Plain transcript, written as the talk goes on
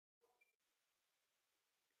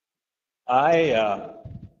I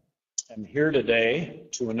am here today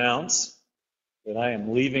to announce that I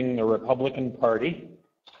am leaving the Republican Party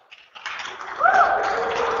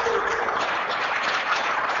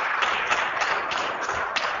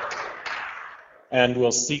and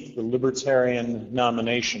will seek the Libertarian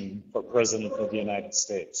nomination for President of the United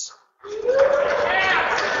States.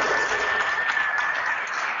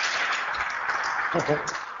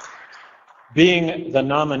 Being the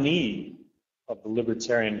nominee of the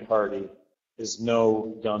Libertarian Party is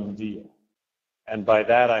no done deal. And by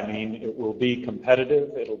that I mean it will be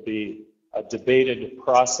competitive, it'll be a debated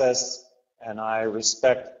process, and I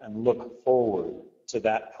respect and look forward to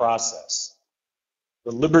that process.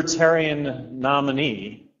 The Libertarian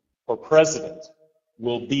nominee for president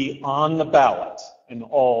will be on the ballot in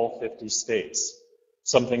all 50 states,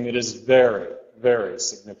 something that is very, very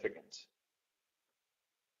significant.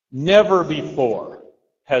 Never before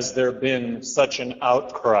has there been such an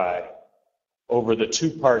outcry over the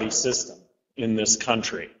two-party system in this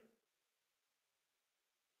country.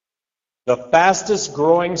 The fastest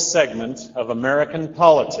growing segment of American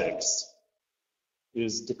politics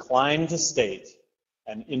is decline to state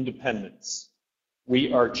and independence.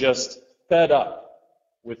 We are just fed up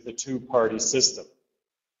with the two-party system.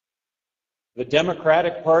 The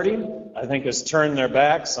Democratic Party, I think, has turned their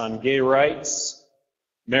backs on gay rights,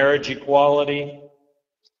 marriage equality,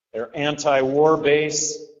 their anti-war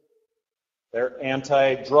base, their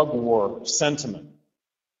anti-drug war sentiment.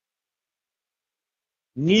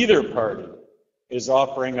 Neither party is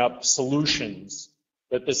offering up solutions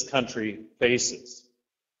that this country faces.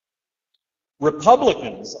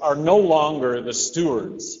 Republicans are no longer the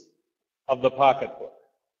stewards of the pocketbook.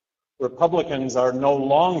 Republicans are no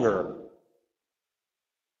longer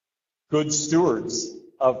good stewards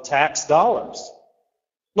of tax dollars.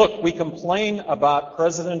 Look, we complain about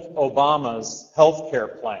President Obama's health care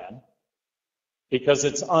plan because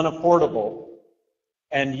it's unaffordable,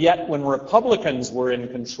 and yet when Republicans were in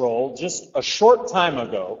control just a short time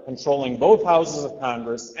ago, controlling both houses of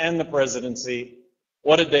Congress and the presidency,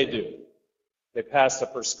 what did they do? They passed a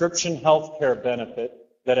prescription health care benefit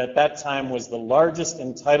that at that time was the largest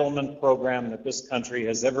entitlement program that this country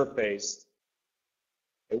has ever faced.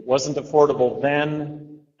 It wasn't affordable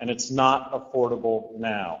then, and it's not affordable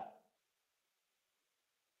now.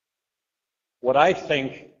 What I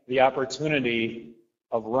think the opportunity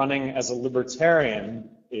of running as a libertarian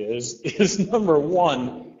is number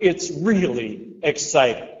one, it's really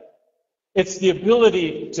exciting. It's the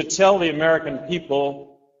ability to tell the American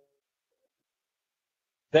people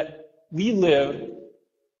that we live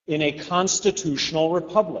in a constitutional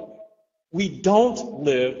republic. We don't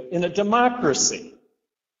live in a democracy.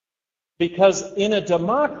 Because in a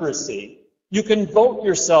democracy, you can vote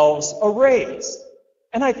yourselves a raise.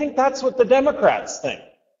 And I think that's what the Democrats think,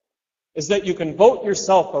 is that you can vote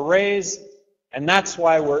yourself a raise, and that's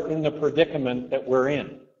why we're in the predicament that we're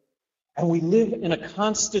in. And we live in a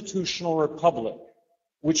constitutional republic,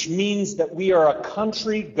 which means that we are a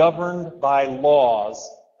country governed by laws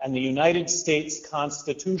and the United States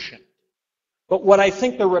Constitution. But what I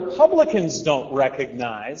think the Republicans don't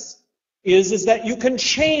recognize is that you can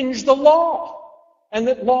change the law, and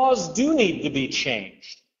that laws do need to be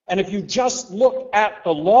changed. And if you just look at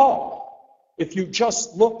the law,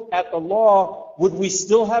 would we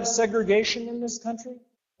still have segregation in this country?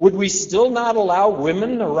 Would we still not allow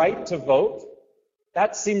women the right to vote?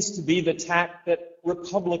 That seems to be the tack that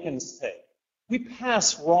Republicans take. We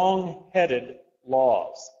pass wrong-headed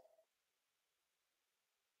laws.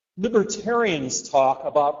 Libertarians talk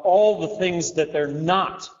about all the things that they're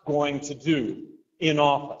not going to do in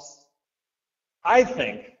office. I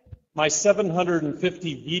think my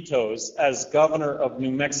 750 vetoes as governor of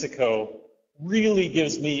New Mexico really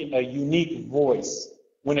gives me a unique voice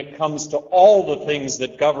when it comes to all the things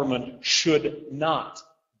that government should not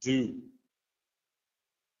do.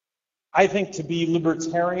 I think to be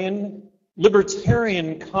libertarian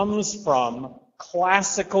comes from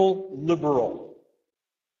classical liberal.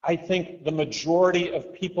 I think the majority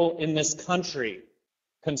of people in this country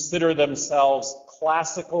consider themselves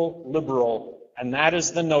classical liberal, and that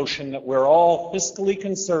is the notion that we're all fiscally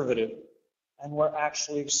conservative and we're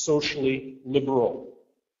actually socially liberal.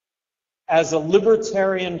 As a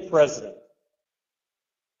libertarian president,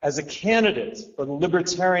 as a candidate for the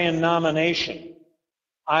libertarian nomination,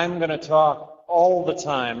 I'm going to talk all the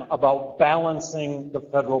time about balancing the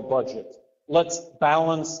federal budget. Let's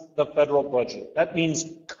balance the federal budget. That means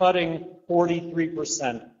cutting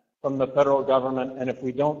 43% from the federal government, and if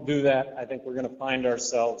we don't do that, I think we're going to find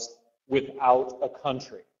ourselves without a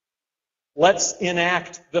country. Let's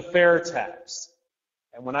enact the fair tax.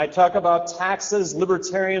 And when I talk about taxes,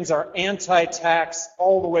 libertarians are anti-tax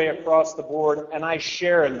all the way across the board, and I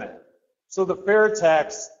share in that. So the fair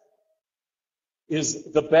tax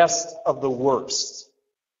is the best of the worst.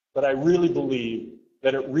 But I really believe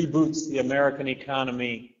that it reboots the American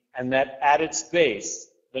economy, and that at its base,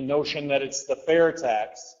 the notion that it's the fair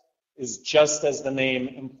tax is just as the name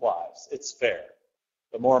implies. It's fair.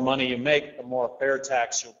 The more money you make, the more fair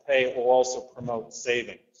tax you'll pay. It will also promote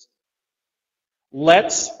savings.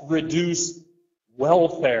 Let's reduce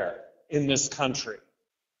welfare in this country.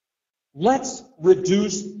 Let's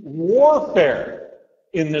reduce warfare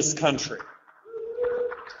in this country.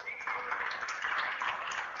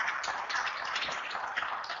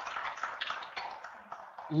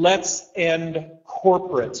 Let's end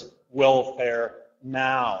corporate welfare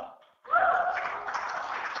now.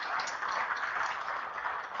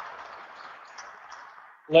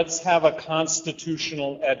 Let's have a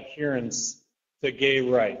constitutional adherence to gay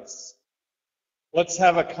rights. Let's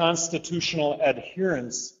have a constitutional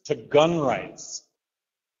adherence to gun rights.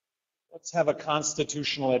 Let's have a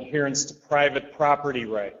constitutional adherence to private property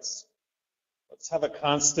rights. Let's have a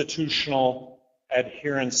constitutional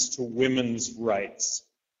adherence to women's rights.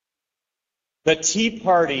 The Tea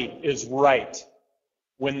Party is right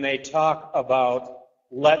when they talk about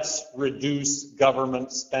let's reduce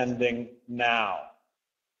government spending now.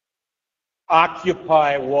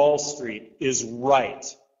 Occupy Wall Street is right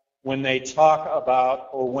when they talk about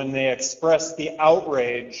or when they express the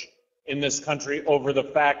outrage in this country over the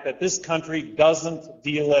fact that this country doesn't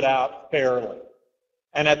deal it out fairly.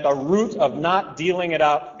 And at the root of not dealing it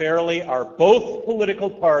out fairly are both political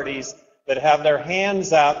parties that have their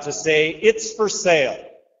hands out to say, it's for sale.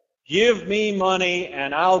 Give me money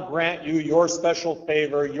and I'll grant you your special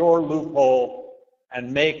favor, your loophole,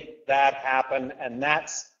 and make that happen. And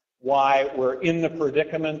that's why we're in the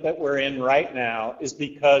predicament that we're in right now, is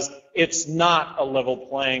because it's not a level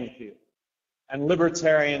playing field. And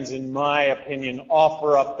libertarians, in my opinion,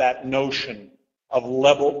 offer up that notion of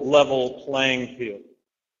level playing field.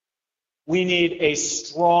 We need a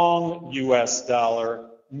strong U.S. dollar,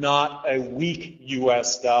 not a weak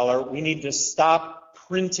U.S. dollar. We need to stop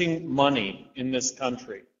printing money in this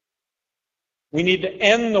country. We need to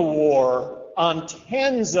end the war on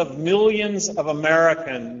tens of millions of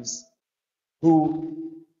Americans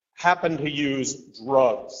who happen to use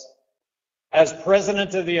drugs. As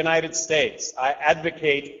President of the United States, I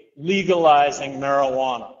advocate legalizing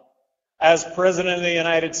marijuana. As President of the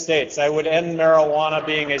United States, I would end marijuana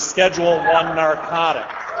being a Schedule I narcotic.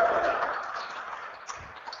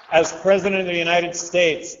 As President of the United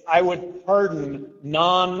States, I would pardon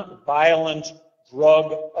non-violent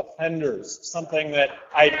drug offenders, something that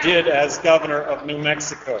I did as governor of New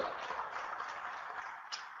Mexico.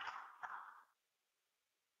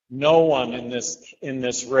 No one in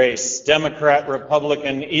this race, Democrat,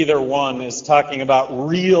 Republican, either one, is talking about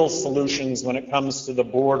real solutions when it comes to the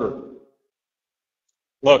border.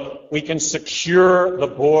 Look, we can secure the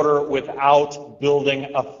border without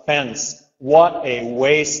building a fence. What a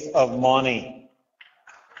waste of money.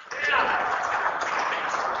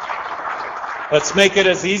 Let's make it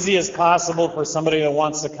as easy as possible for somebody that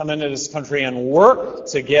wants to come into this country and work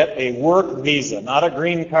to get a work visa, not a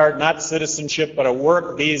green card, not citizenship, but a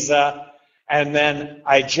work visa. And then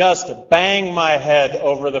I just bang my head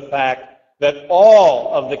over the fact that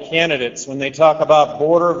all of the candidates, when they talk about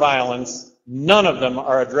border violence, none of them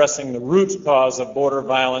are addressing the root cause of border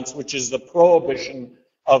violence, which is the prohibition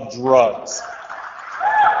of drugs.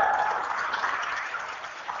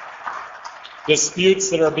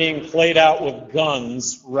 Disputes that are being played out with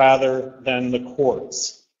guns rather than the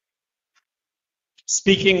courts.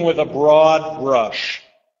 Speaking with a broad brush,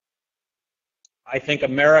 I think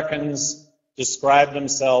Americans describe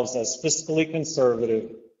themselves as fiscally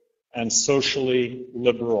conservative and socially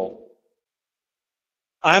liberal.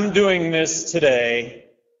 I'm doing this today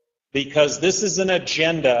because this is an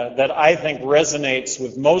agenda that I think resonates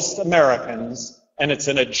with most Americans, and it's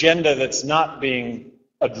an agenda that's not being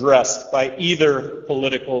addressed by either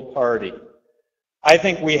political party. I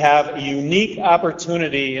think we have a unique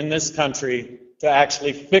opportunity in this country to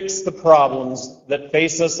actually fix the problems that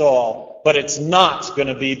face us all, but it's not going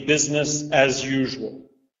to be business as usual.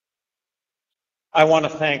 I want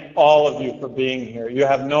to thank all of you for being here. You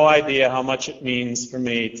have no idea how much it means for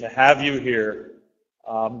me to have you here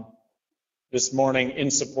this morning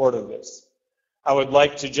in support of this. I would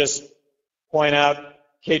like to just point out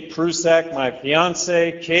Kate Prusak, my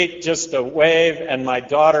fiance, Kate, just a wave, and my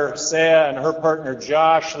daughter, Saya, and her partner,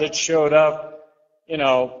 Josh, that showed up. You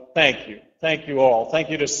know, thank you. Thank you all.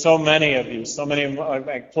 Thank you to so many of you, so many of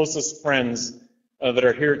my closest friends that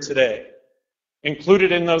are here today.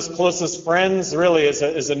 Included in those closest friends really is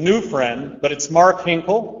a new friend, but it's Mark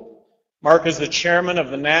Hinkle. Mark is the chairman of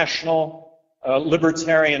the National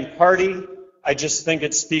Libertarian Party. I just think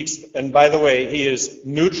it speaks, and by the way, he is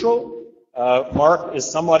neutral. Mark is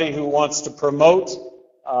somebody who wants to promote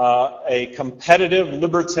a competitive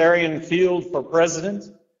libertarian field for president,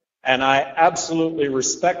 and I absolutely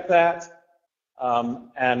respect that.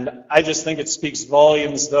 And I just think it speaks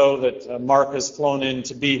volumes, though, that Mark has flown in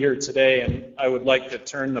to be here today, and I would like to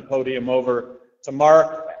turn the podium over to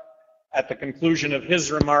Mark. At the conclusion of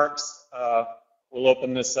his remarks, we'll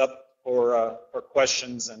open this up for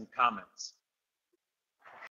questions and comments.